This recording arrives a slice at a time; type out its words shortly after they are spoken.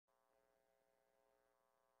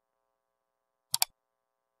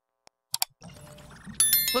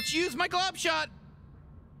Let's use my glob shot.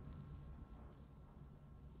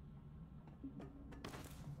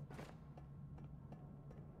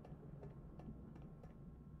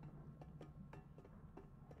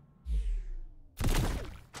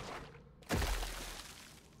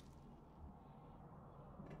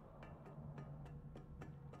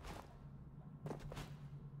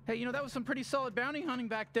 Hey, you know, that was some pretty solid bounty hunting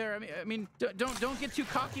back there. I mean, don't get too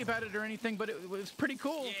cocky about it or anything, but it was pretty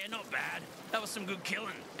cool. Yeah, not bad. That was some good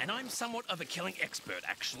killing. And I'm somewhat of a killing expert,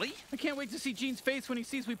 actually. I can't wait to see Gene's face when he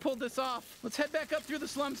sees we pulled this off. Let's head back up through the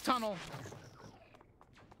slums tunnel.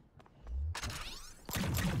 I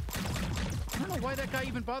don't know why that guy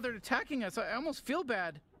even bothered attacking us. I almost feel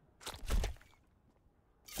bad.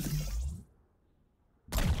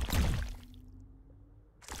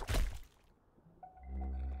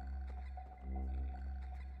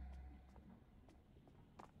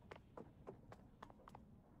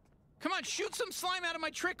 Come on, shoot some slime out of my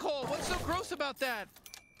trick hole. What's so gross about that?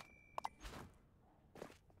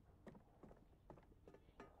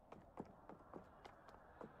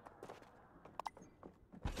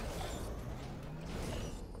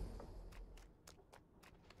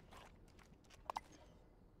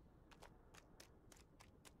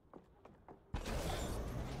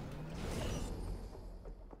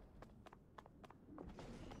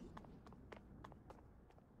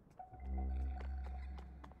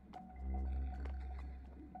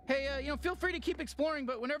 Hey, you know, feel free to keep exploring,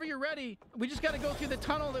 but whenever you're ready, we just got to go through the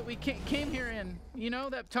tunnel that we came here in. You know,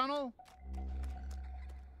 that tunnel?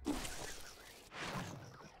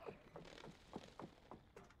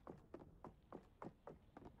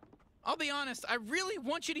 I'll be honest, I really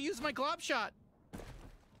want you to use my glob shot.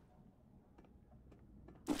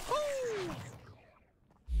 Ooh!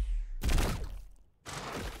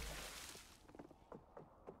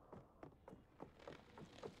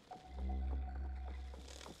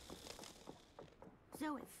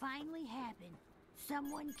 So it finally happened.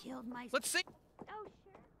 Someone killed my... Let's see. Oh,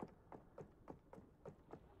 sure.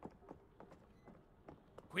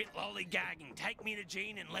 Quit lollygagging. Take me to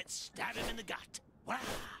Gene and let's stab him in the gut. Wah!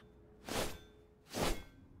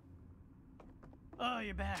 Oh,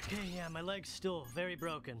 you're back. Hey, yeah, my leg's still very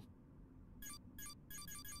broken.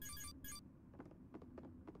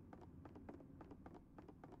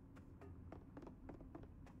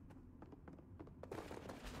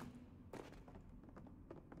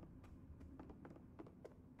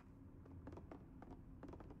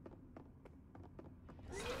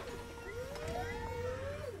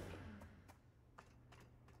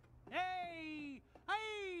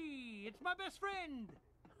 My best friend!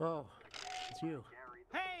 Oh, it's you.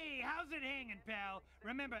 Hey, how's it hanging, pal?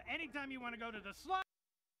 Remember, anytime you want to go to the slum...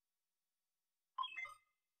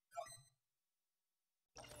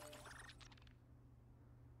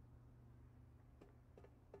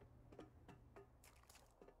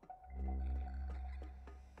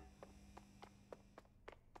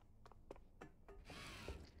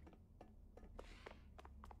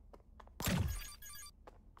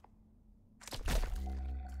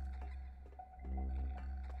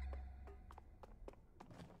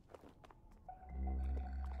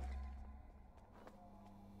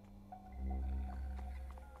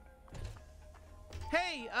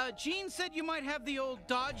 Hey, Gene said you might have the old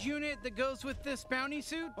Dodge unit that goes with this bounty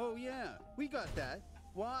suit. Oh, yeah. We got that.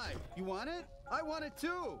 Why? You want it? I want it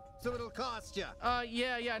too. So it'll cost you.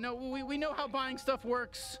 Yeah. No, we know how buying stuff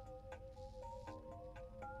works.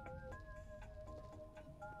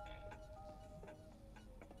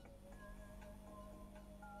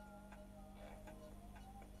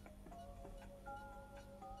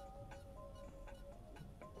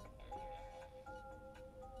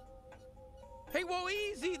 Hey, whoa,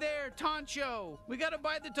 easy there, Toncho. We gotta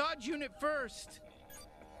buy the Dodge unit first.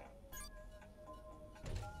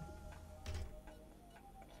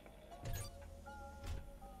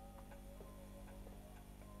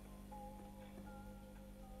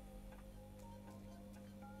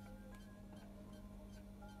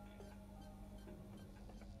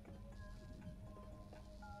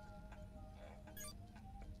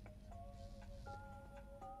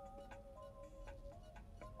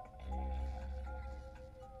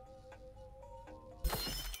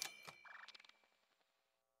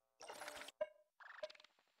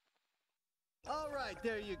 All right,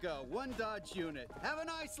 there you go. One Dodge unit. Have a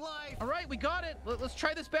nice life. All right, we got it. Let's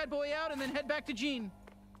try this bad boy out and then head back to Gene.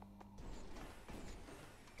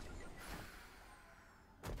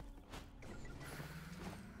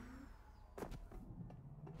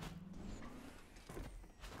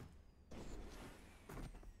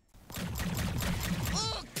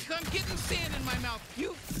 Ugh, I'm getting sand in my mouth.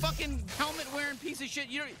 You fucking helmet-wearing piece of shit.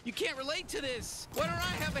 You can't relate to this. Why don't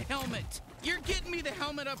I have a helmet? You're getting me the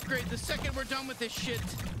helmet upgrade the second we're done with this shit.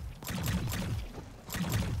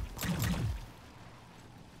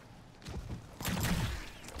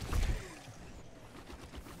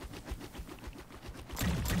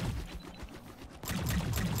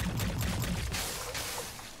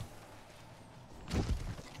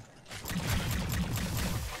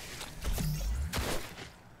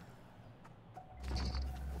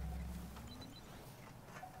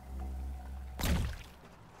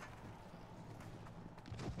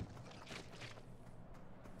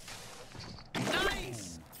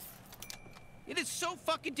 It's so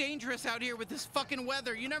fucking dangerous out here with this fucking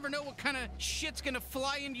weather. You never know what kind of shit's gonna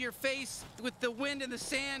fly into your face with the wind and the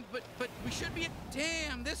sand, but we should be...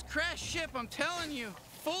 Damn, this crashed ship, I'm telling you,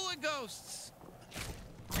 full of ghosts.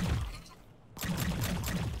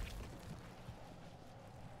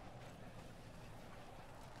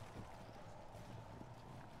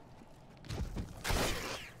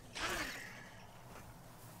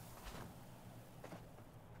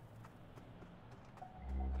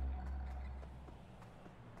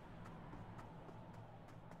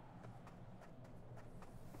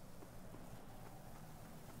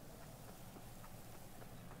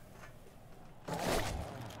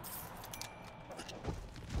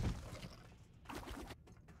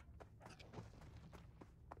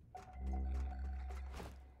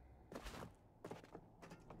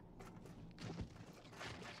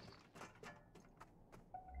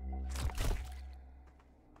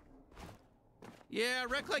 Yeah, a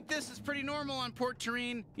wreck like this is pretty normal on Port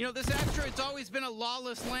Terrain. You know, this asteroid's always been a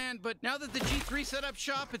lawless land, but now that the G3 set up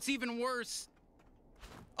shop, it's even worse.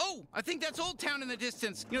 Oh, I think that's Old Town in the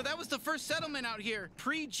distance. You know, that was the first settlement out here,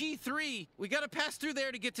 pre-G3. We gotta pass through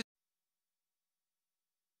there to get to...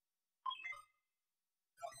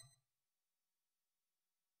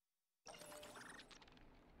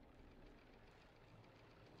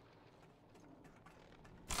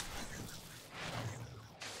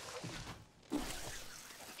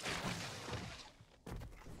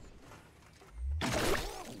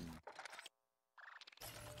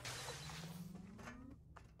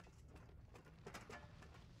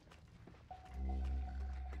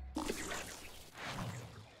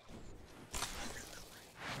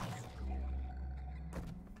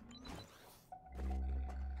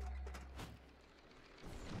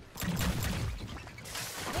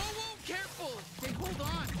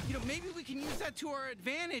 Maybe we can use that to our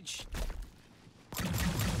advantage.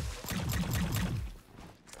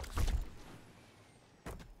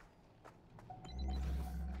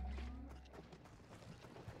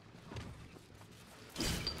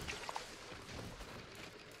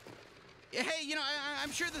 Hey, you know,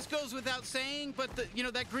 I'm sure this goes without saying, but you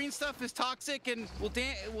know, that green stuff is toxic and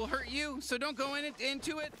will hurt you, so don't go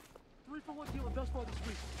into it. 3-for-1 deal and best buy this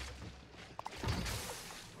week.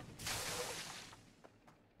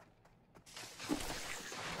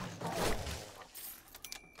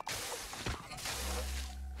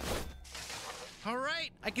 All right,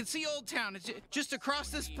 I can see Old Town. It's just across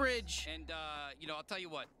this bridge. And, you know, I'll tell you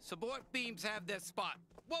what. Support beams have their spot.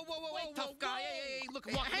 Whoa, Wait, tough guy. Hey, look,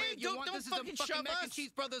 Hey, walk hey, away. don't This fucking is a shove fucking Mac us. and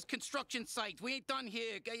Cheese Brothers construction site. We ain't done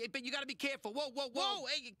here. But you gotta be careful. Whoa. Whoa,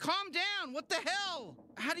 hey, calm down. What the hell?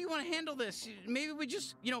 How do you want to handle this? Maybe we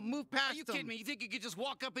just, you know, move past Are you them. kidding me? You think you could just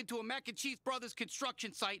walk up into a Mac and Cheese Brothers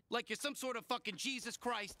construction site like you're some sort of fucking Jesus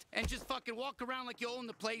Christ and just fucking walk around like you own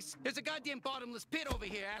the place? There's a goddamn bottomless pit over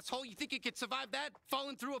here, asshole. You think you could survive that?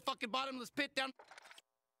 Falling through a fucking bottomless pit down...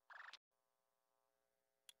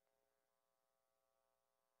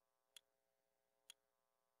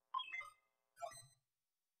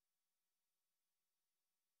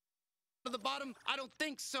 to the bottom? I don't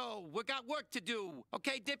think so. We got work to do.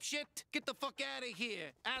 Okay, dipshit? Get the fuck out of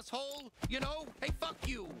here, asshole. You know? Hey, fuck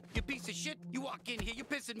you. You piece of shit. You walk in here. You're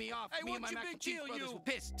pissing me off. Hey, me and my what's your Mac big and Cheese deal, Brothers you? were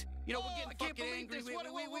pissed. You know, Oh, we're I getting can't fucking believe angry. this. What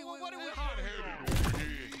are we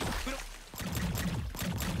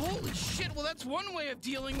Holy shit, well, that's one way of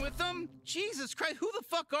dealing with them. Jesus Christ, who the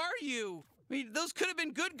fuck are you? I mean, those could have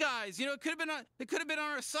been good guys. You know, they could have been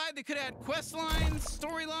on our side. They could have had quest lines,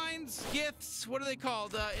 storylines, gifts. What are they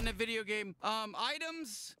called in a video game?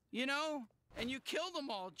 Items, you know? And you killed them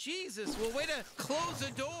all. Jesus, well, way to close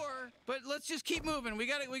a door. But let's just keep moving. We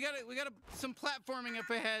got some platforming up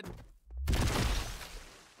ahead.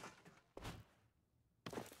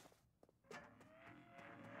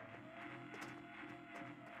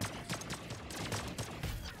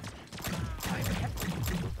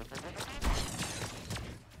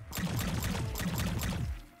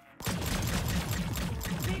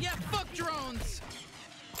 Yeah, fuck drones!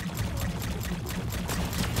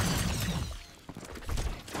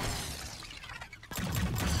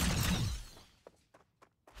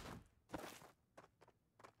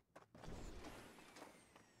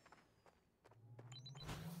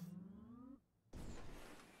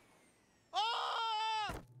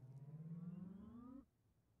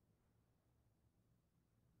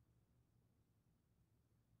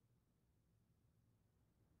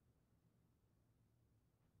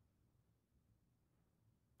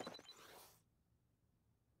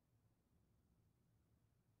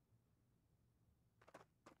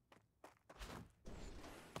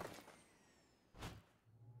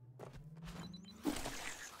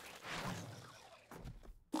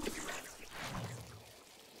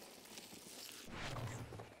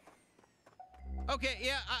 Okay,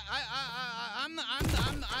 yeah,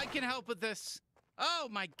 I can help with this. Oh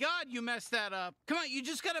my God, you messed that up. Come on, you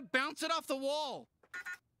just gotta bounce it off the wall.